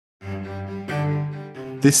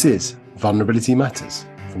This is Vulnerability Matters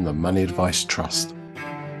from the Money Advice Trust.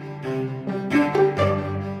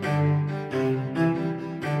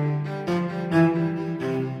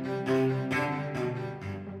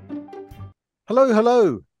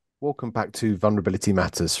 Hello. Welcome back to Vulnerability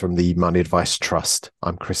Matters from the Money Advice Trust.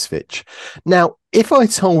 I'm Chris Fitch. Now, if I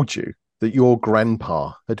told you that your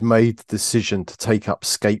grandpa had made the decision to take up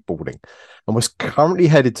skateboarding and was currently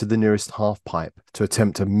headed to the nearest half pipe to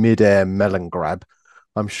attempt a mid-air melon grab,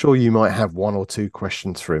 I'm sure you might have one or two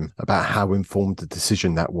questions for him about how informed the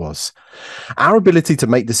decision that was. Our ability to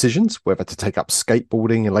make decisions, whether to take up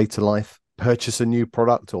skateboarding in later life, purchase a new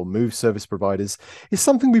product or move service providers, is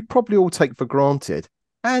something we probably all take for granted.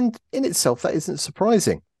 And in itself, that isn't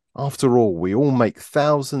surprising. After all, we all make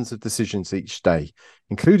thousands of decisions each day,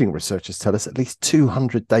 including, researchers tell us, at least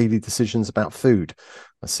 200 daily decisions about food.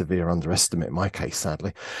 A severe underestimate in my case,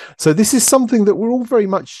 sadly. So this is something that we're all very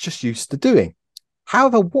much just used to doing.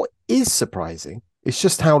 However, what is surprising is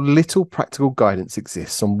just how little practical guidance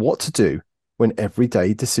exists on what to do when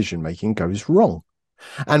everyday decision-making goes wrong.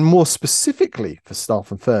 And more specifically for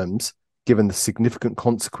staff and firms, given the significant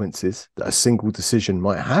consequences that a single decision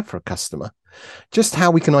might have for a customer, just how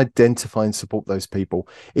we can identify and support those people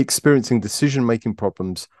experiencing decision-making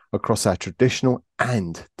problems across our traditional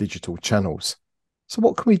and digital channels. So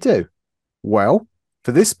what can we do? Well,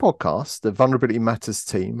 for this podcast, the Vulnerability Matters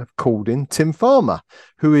team have called in Tim Farmer,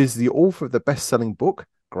 who is the author of the best-selling book,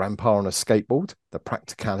 Grandpa on a Skateboard, The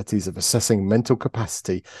Practicalities of Assessing Mental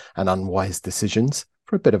Capacity and Unwise Decisions,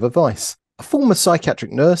 for a bit of advice. A former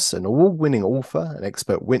psychiatric nurse, an award-winning author, an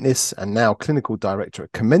expert witness, and now clinical director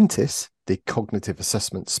at Commentis, the cognitive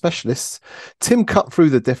assessment specialists, Tim cut through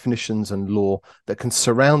the definitions and law that can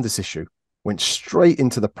surround this issue, went straight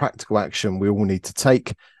into the practical action we all need to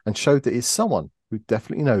take, and showed that he's someone who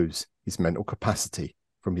definitely knows his mental capacity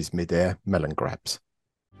from his mid-air melon grabs.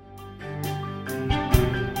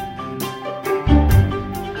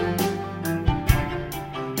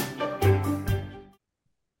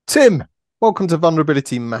 Tim, welcome to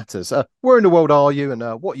Vulnerability Matters. Where in the world are you and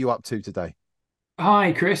what are you up to today?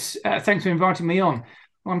 Hi, Chris. Thanks for inviting me on.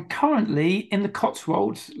 I'm currently in the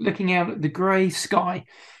Cotswolds looking out at the grey sky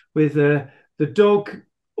with the dog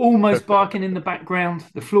almost barking in the background,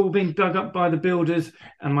 the floor being dug up by the builders,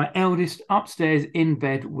 and my eldest upstairs in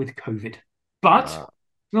bed with COVID. But it's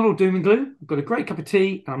not all doom and gloom. I've got a great cup of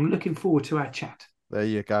tea and I'm looking forward to our chat. There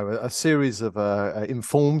you go. A series of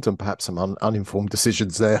informed and perhaps some uninformed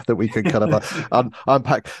decisions there that we can kind of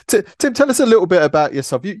unpack. Tim, tell us a little bit about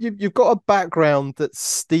yourself. You've got a background that's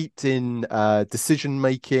steeped in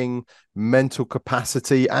decision-making, mental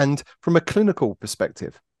capacity, and from a clinical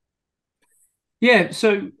perspective. Yeah,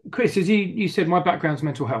 so Chris, as you said, my background's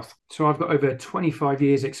mental health. So I've got over 25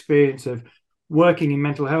 years experience of working in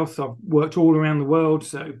mental health. I've worked all around the world.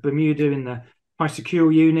 So Bermuda in the high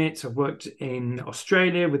secure units. I've worked in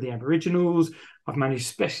Australia with the Aboriginals. I've managed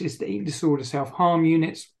specialist eating disorder self-harm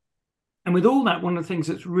units. And with all that, one of the things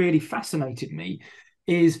that's really fascinated me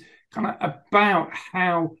is kind of about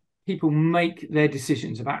how people make their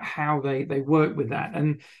decisions, about how they work with that.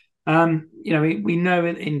 And we know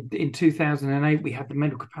in 2008 we had the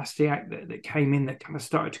Mental Capacity Act that came in that kind of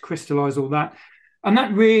started to crystallize all that, and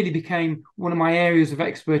that really became one of my areas of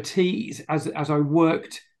expertise as I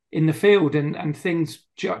worked in the field, and things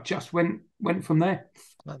just went from there.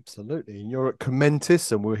 Absolutely. And you're at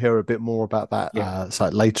Commentis, and we'll hear a bit more about that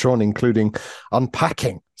site later on, including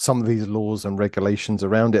unpacking some of these laws and regulations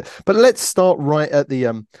around it. But let's start right at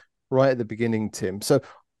the beginning, Tim. So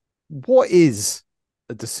what is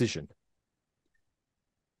a decision?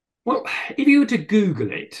 Well, if you were to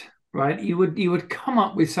Google it, right, you would come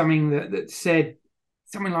up with something that said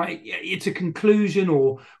something like it's a conclusion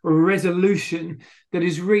or a resolution that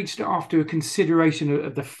is reached after a consideration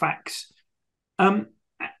of the facts. And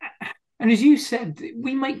as you said,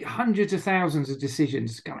 we make hundreds of thousands of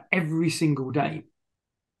decisions kind of every single day.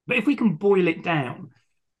 But if we can boil it down,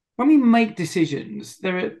 when we make decisions,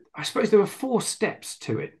 there are 4 steps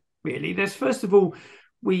to it, really. There's, first of all,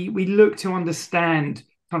 we look to understand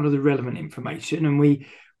kind of the relevant information, and we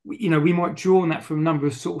might draw on that from a number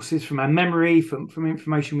of sources, from our memory, from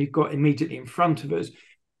information we've got immediately in front of us.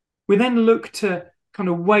 We then look to kind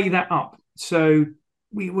of weigh that up. So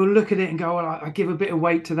we will look at it and go, well, I give a bit of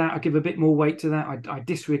weight to that, I give a bit more weight to that, I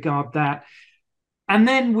disregard that. And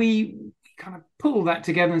then we kind of pull all that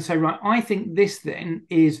together and say, right, I think this then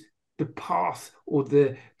is the path or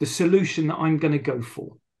the solution that I'm going to go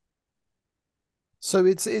for. So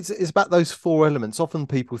it's about those 4 elements. Often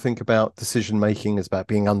people think about decision making as about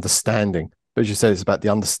being understanding But as you said, it's about the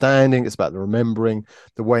understanding, it's about the remembering,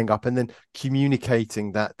 the weighing up, and then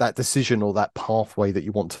communicating that decision or that pathway that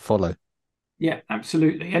you want to follow. Yeah,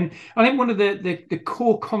 absolutely. And I think one of the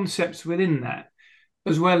core concepts within that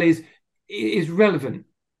as well is relevant.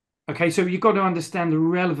 Okay, so you've got to understand the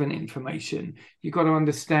relevant information. You've got to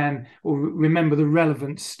understand or remember the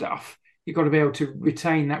relevant stuff. You've got to be able to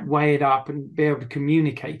retain that, weigh it up, and be able to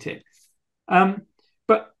communicate it.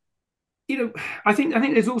 But I think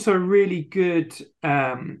there's also a really good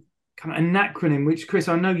kind of an acronym, which Chris,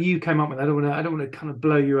 I know you came up with. I don't want to kind of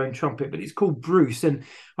blow your own trumpet, but it's called Bruce, and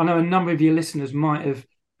I know a number of your listeners might have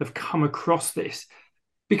come across this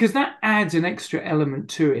because that adds an extra element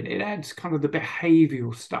to it. It adds kind of the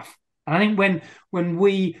behavioural stuff. And I think when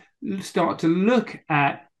we start to look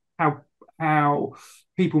at how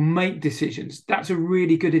people make decisions, that's a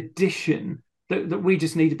really good addition that we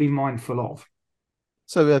just need to be mindful of.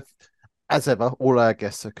 So, as ever, all our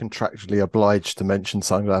guests are contractually obliged to mention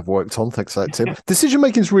something that I've worked on. Thanks for that, Tim. Decision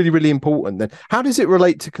making is really, really important. Then, how does it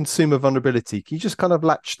relate to consumer vulnerability? Can you just kind of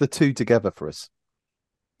latch the two together for us?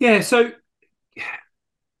 Yeah, so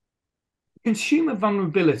consumer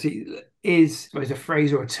vulnerability is, I suppose, a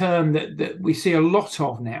phrase or a term that we see a lot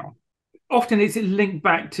of now. Often it's linked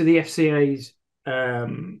back to the FCA's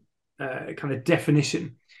kind of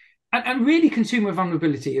definition. And really, consumer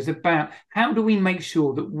vulnerability is about how do we make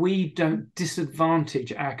sure that we don't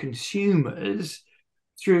disadvantage our consumers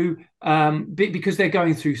through because they're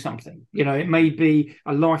going through something. It may be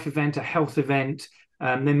a life event, a health event.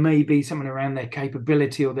 There may be something around their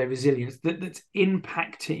capability or their resilience that's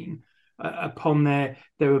impacting upon their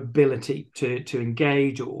ability to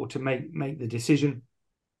engage or to make the decision.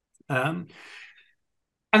 I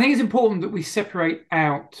think it's important that we separate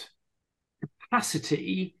out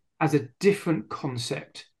capacity as a different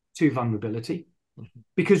concept to vulnerability,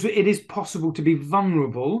 because it is possible to be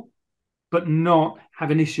vulnerable but not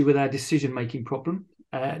have an issue with our decision-making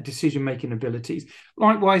decision-making abilities.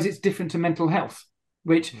 Likewise, it's different to mental health,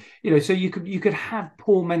 which, so you could have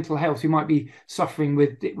poor mental health. You might be suffering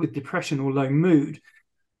with depression or low mood,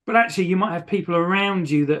 but actually you might have people around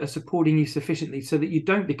you that are supporting you sufficiently so that you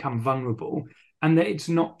don't become vulnerable and that it's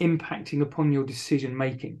not impacting upon your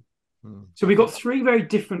decision-making. So we've got three very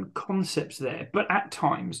different concepts there, but at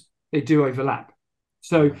times they do overlap.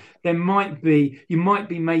 So you might be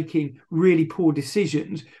making really poor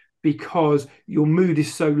decisions because your mood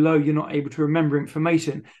is so low, you're not able to remember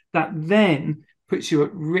information. That then puts you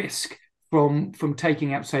at risk from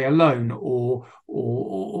taking out, say, a loan or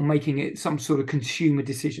making it some sort of consumer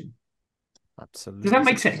decision. Absolutely. Does that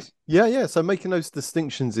make sense? Yeah. So making those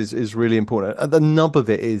distinctions is really important. And the nub of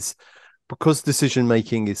it is, because decision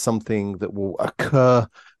making is something that will occur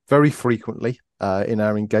very frequently in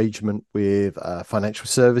our engagement with financial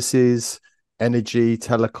services, energy,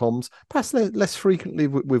 telecoms, perhaps less frequently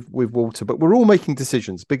with water, but we're all making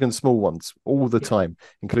decisions, big and small ones, all the time,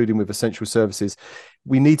 including with essential services.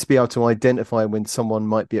 We need to be able to identify when someone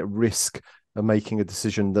might be at risk of making a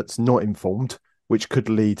decision that's not informed, which could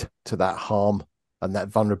lead to that harm and that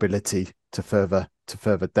vulnerability to further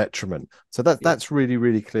detriment. So that's really,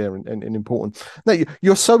 really clear and important. Now,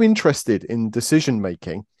 you're so interested in decision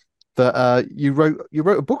making that you wrote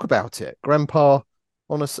a book about it, Grandpa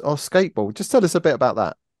on a skateboard. Just tell us a bit about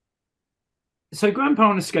that. So Grandpa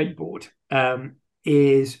on a Skateboard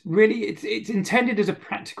is really, it's intended as a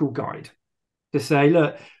practical guide to say,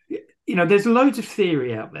 look, there's loads of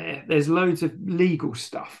theory out there. There's loads of legal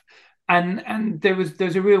stuff. And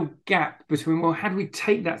there's a real gap between, well, how do we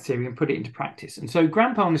take that theory and put it into practice? And so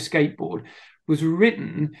Grandpa on a Skateboard was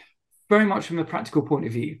written very much from the practical point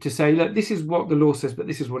of view to say, look, this is what the law says, but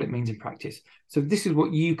this is what it means in practice. So this is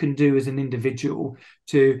what you can do as an individual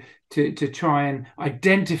to try and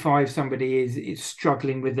identify if somebody is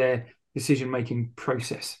struggling with their decision-making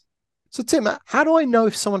process. So, Tim, how do I know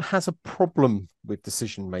if someone has a problem with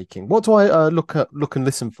decision making? What do I look and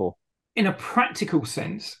listen for? In a practical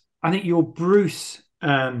sense, I think your Bruce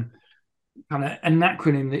kind of an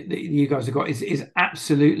acronym that you guys have got is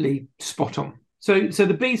absolutely spot on. So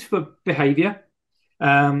the B is for behavior,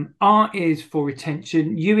 R is for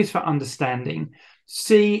retention, U is for understanding,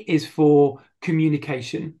 C is for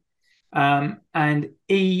communication, and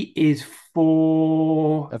E is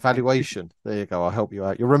for evaluation. There you go. I'll help you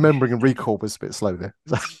out. Your remembering and recall was a bit slow there.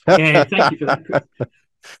 Yeah, thank you for that, Chris.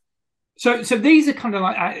 So these are kind of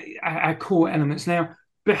like our core elements. Now,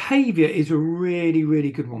 behavior is a really,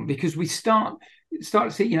 really good one because we start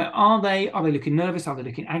to see, are they looking nervous? Are they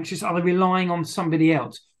looking anxious? Are they relying on somebody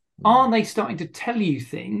else? Are they starting to tell you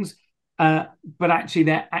things, but actually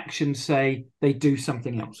their actions say they do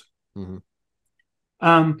something else?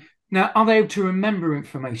 Now, are they able to remember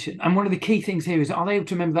information? And one of the key things here is, are they able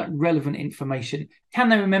to remember that relevant information? Can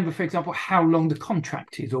they remember, for example, how long the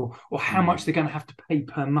contract is, or how much they're going to have to pay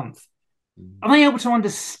per month? Are they able to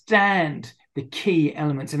understand the key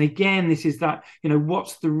elements? And again, this is that,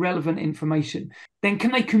 what's the relevant information? Then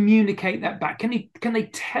can they communicate that back? Can they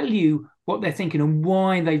tell you what they're thinking and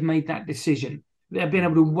why they've made that decision? They're being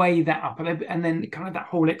able to weigh that up, and then kind of that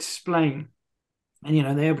whole explain. And,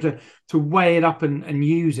 they're able to weigh it up and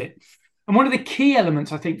use it. And one of the key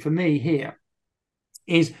elements, I think, for me here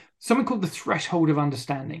is something called the threshold of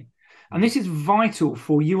understanding. And this is vital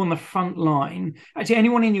for you on the front line, actually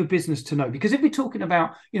anyone in your business to know. Because if we're talking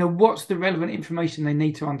about, what's the relevant information they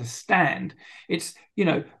need to understand, it's,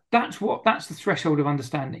 that's the threshold of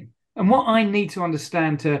understanding. And what I need to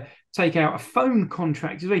understand to take out a phone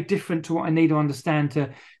contract is very different to what I need to understand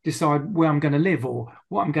to decide where I'm going to live or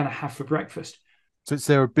what I'm going to have for breakfast. So it's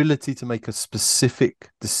their ability to make a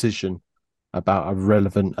specific decision about a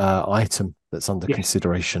relevant item that's under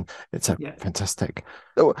consideration. It's fantastic.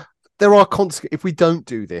 There are if we don't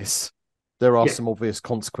do this, there are some obvious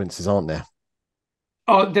consequences, aren't there?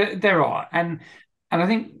 Oh, there are, and I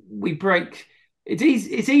think we break. It's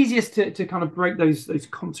easy. It's easiest to kind of break those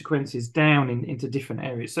consequences down into different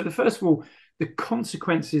areas. So the first of all, the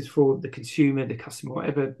consequences for the consumer, the customer,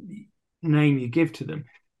 whatever name you give to them,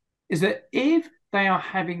 is that if they are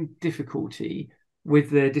having difficulty with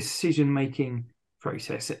their decision-making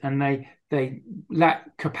process and they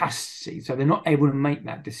lack capacity, so they're not able to make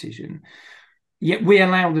that decision, yet we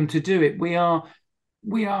allow them to do it, we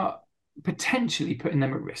are potentially putting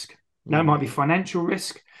them at risk. Now, it might be financial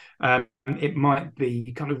risk, it might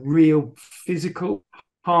be kind of real physical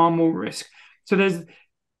harm or risk. So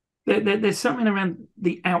there's something around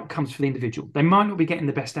the outcomes for the individual. They might not be getting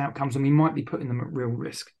the best outcomes, and we might be putting them at real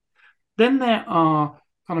risk. Then there are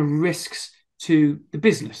kind of risks to the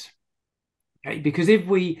business, okay? Because if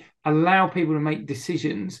we allow people to make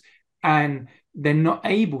decisions and they're not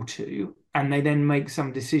able to, and they then make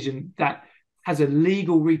some decision that has a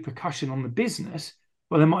legal repercussion on the business,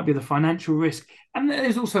 well, there might be the financial risk, and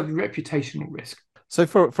there's also the reputational risk. So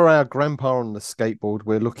for our grandpa on the skateboard,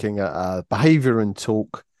 we're looking at behavior and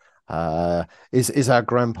talk. Is our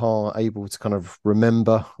grandpa able to kind of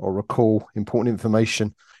remember or recall important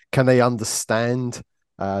information? Can they understand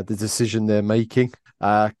the decision they're making?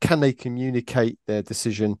 Can they communicate their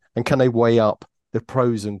decision? And can they weigh up the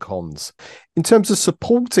pros and cons? In terms of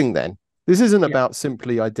supporting then, this isn't about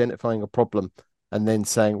simply identifying a problem and then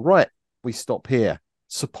saying, right, we stop here.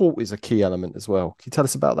 Support is a key element as well. Can you tell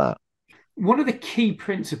us about that? One of the key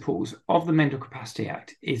principles of the Mental Capacity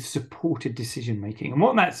Act is supported decision making. And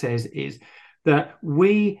what that says is that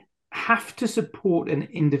we have to support an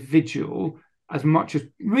individual as much as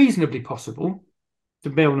reasonably possible to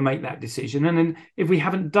be able to make that decision. And then if we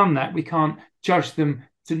haven't done that, we can't judge them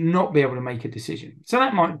to not be able to make a decision. So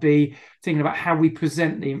that might be thinking about how we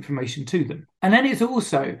present the information to them. And then it's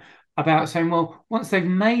also about saying, well, once they've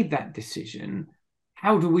made that decision,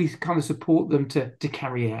 how do we kind of support them to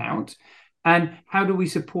carry it out? And how do we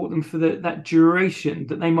support them for that duration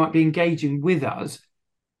that they might be engaging with us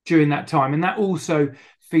during that time? And that also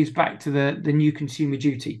feeds back to the new consumer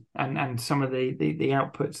duty and some of the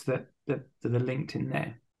outputs that are linked in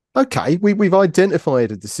there. Okay, we've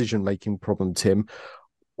identified a decision-making problem, Tim.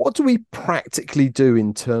 What do we practically do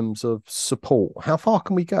in terms of support? How far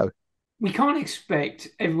can we go? We can't expect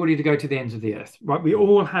everybody to go to the ends of the earth, right? We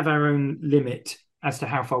all have our own limit as to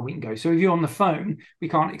how far we can go. So if you're on the phone, we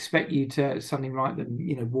can't expect you to suddenly write them,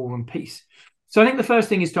 war and peace. So I think the first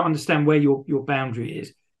thing is to understand where your boundary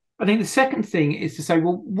is. I think the second thing is to say,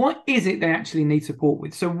 well, what is it they actually need support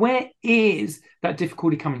with? So where is that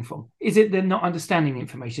difficulty coming from? Is it they're not understanding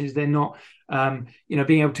information? Is they're not,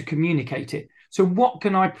 being able to communicate it? So what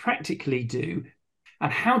can I practically do?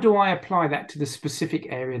 And how do I apply that to the specific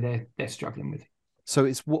area they're struggling with? So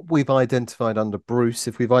it's what we've identified under Bruce.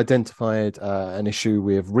 If we've identified an issue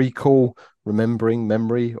with recall, remembering,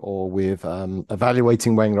 memory, or with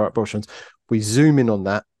evaluating, weighing the right options, we zoom in on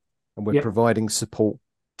that and we're providing support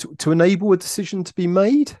to enable a decision to be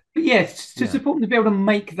made? Yes, to support them to be able to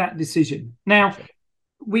make that decision. Now,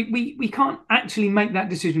 we can't actually make that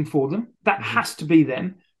decision for them. That has to be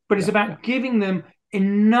them. But it's about giving them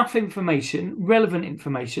enough information, relevant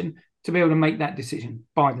information, to be able to make that decision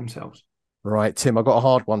by themselves. Right, Tim, I've got a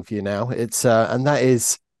hard one for you now. It's and that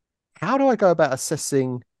is, how do I go about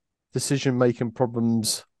assessing decision-making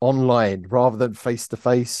problems online rather than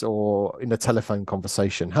face-to-face or in a telephone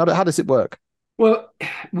conversation? How does it work? Well,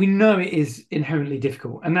 we know it is inherently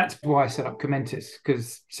difficult, and that's why I set up Commentus,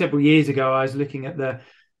 because several years ago I was looking at the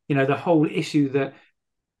whole issue that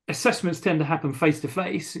assessments tend to happen face to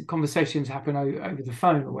face, conversations happen over the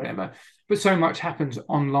phone or whatever, but so much happens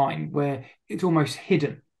online where it's almost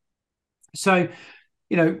hidden. So,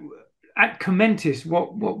 you know, at Commentis,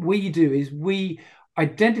 what we do is we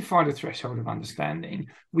identify the threshold of understanding.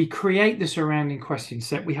 We create the surrounding question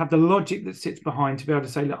set. We have the logic that sits behind to be able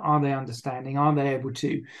to say, look, are they understanding? Are they able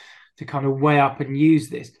to kind of weigh up and use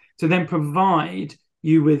this to then provide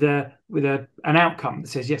you with an outcome that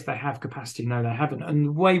says yes, they have capacity, no, they haven't. And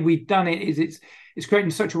the way we've done it is it's created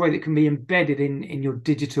in such a way that can be embedded in your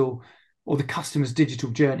digital or the customer's digital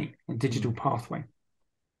journey and digital pathway.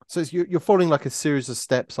 So you're following like a series of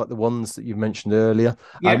steps, like the ones that you mentioned earlier.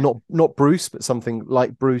 Yeah. Not Bruce, but something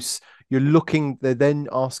like Bruce. They're then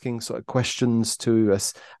asking sort of questions to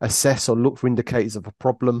assess or look for indicators of a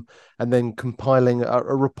problem, and then compiling a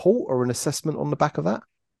report or an assessment on the back of that.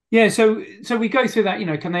 Yeah, so we go through that,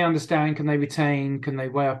 can they understand, can they retain, can they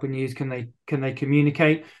weigh up and use, can they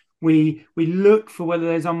communicate? We look for whether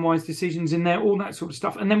there's unwise decisions in there, all that sort of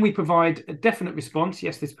stuff. And then we provide a definite response.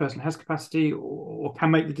 Yes, this person has capacity or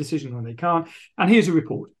can make the decision or they can't. And here's a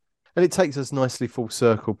report. And it takes us nicely full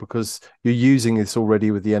circle because you're using this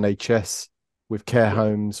already with the NHS, with care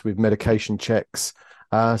homes, with medication checks.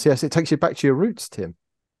 So yes, it takes you back to your roots, Tim.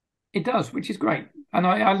 It does, which is great. And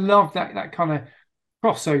I love that kind of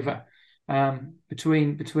crossover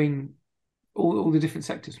between all the different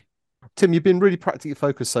sectors. Tim, you've been really practically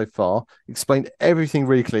focused so far, explained everything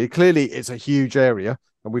really clearly. Clearly, it's a huge area,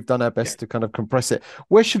 and we've done our best to kind of compress it.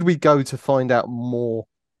 Where should we go to find out more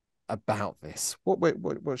about this?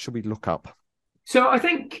 What should we look up? So I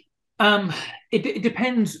think it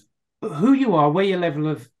depends who you are, where your level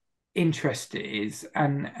of interest is,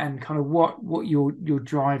 and kind of what your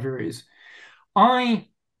driver is. I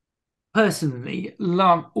personally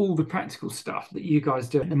love all the practical stuff that you guys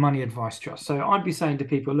do at the Money Advice Trust. So I'd be saying to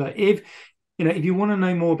people, look, if you want to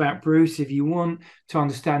know more about Bruce, if you want to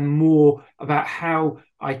understand more about how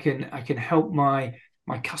I can help my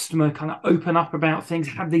customer kind of open up about things,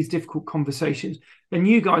 have these difficult conversations, then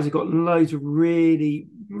you guys have got loads of really,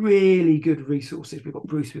 really good resources. We've got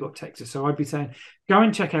Bruce, we've got Texas. So I'd be saying, go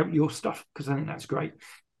and check out your stuff because I think that's great.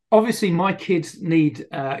 Obviously, my kids need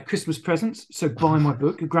Christmas presents, so buy my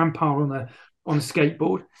book, Grandpa on a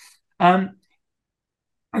Skateboard. I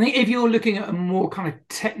think if you're looking at a more kind of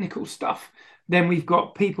technical stuff, then we've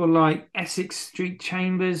got people like Essex Street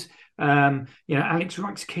Chambers, Alex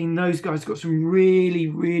Rykes-Keene. Those guys got some really,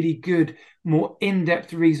 really good, more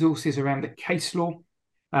in-depth resources around the case law,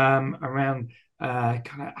 around kind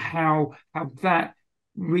of how that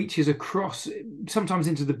reaches across sometimes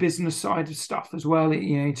into the business side of stuff as well,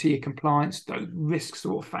 into your compliance, those risk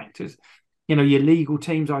sort of factors, your legal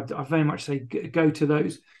teams. I very much say go to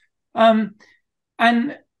those. And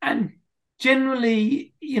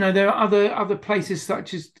generally, there are other places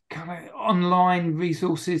such as kind of online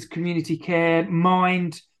resources, community care,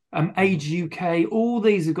 Mind, Age UK. All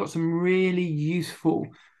these have got some really useful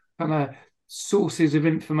kind of sources of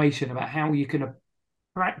information about how you can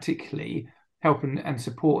practically help and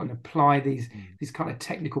support and apply these kind of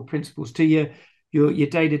technical principles to your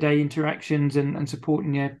day-to-day interactions and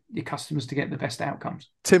supporting your customers to get the best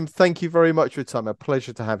outcomes. Tim, thank you very much for your time. A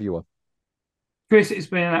pleasure to have you on. Chris, it's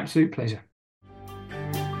been an absolute pleasure.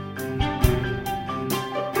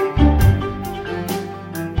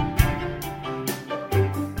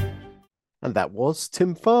 And that was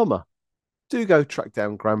Tim Farmer. Do go track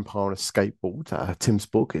down Grandpa on a Skateboard, Tim's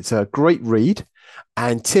book. It's a great read.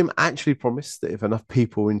 And Tim actually promised that if enough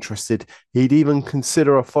people were interested, he'd even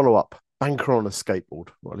consider a follow-up, Banker on a Skateboard.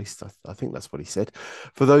 Well, at least I think that's what he said.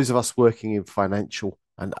 For those of us working in financial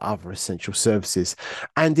and other essential services.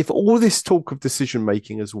 And if all this talk of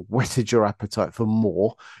decision-making has whetted your appetite for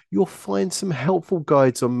more, you'll find some helpful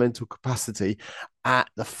guides on mental capacity at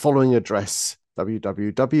the following address,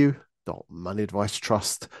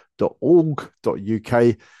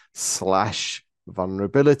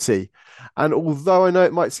 www.moneyadvicetrust.org.uk/vulnerability. And although I know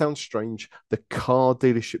it might sound strange, the car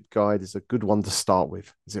dealership guide is a good one to start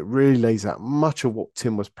with, as it really lays out much of what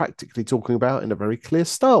Tim was practically talking about in a very clear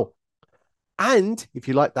style. And if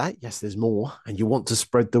you like that, yes, there's more, and you want to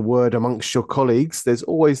spread the word amongst your colleagues, there's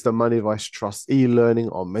always the Money Advice Trust e-learning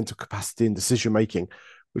on mental capacity and decision making,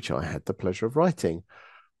 which I had the pleasure of writing.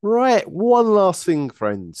 Right, one last thing,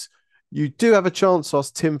 friends. You do have a chance to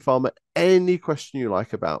ask Tim Farmer any question you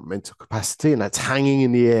like about mental capacity, and that's hanging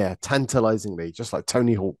in the air tantalizingly, just like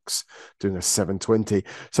Tony Hawk's doing a 720.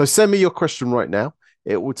 So send me your question right now.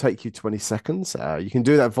 It will take you 20 seconds. You can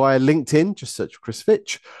do that via LinkedIn, just search for Chris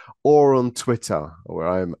Fitch, or on Twitter, where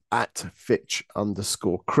I'm at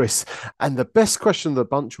Fitch_Chris. And the best question of the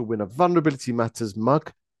bunch will win a Vulnerability Matters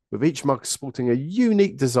mug with each mug sporting a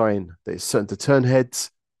unique design that is certain to turn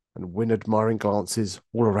heads and win admiring glances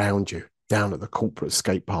all around you down at the corporate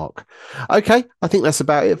skate park. Okay, I think that's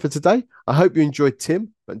about it for today. I hope you enjoyed,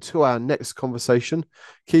 Tim. But until our next conversation,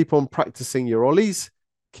 keep on practicing your ollies,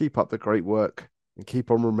 keep up the great work, and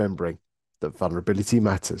keep on remembering that vulnerability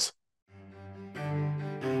matters.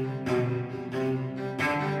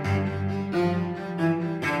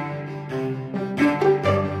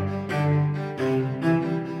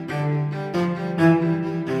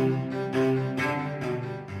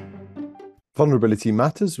 Vulnerability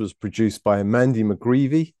Matters was produced by Mandy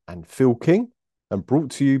McGreevy and Phil King and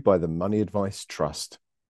brought to you by the Money Advice Trust.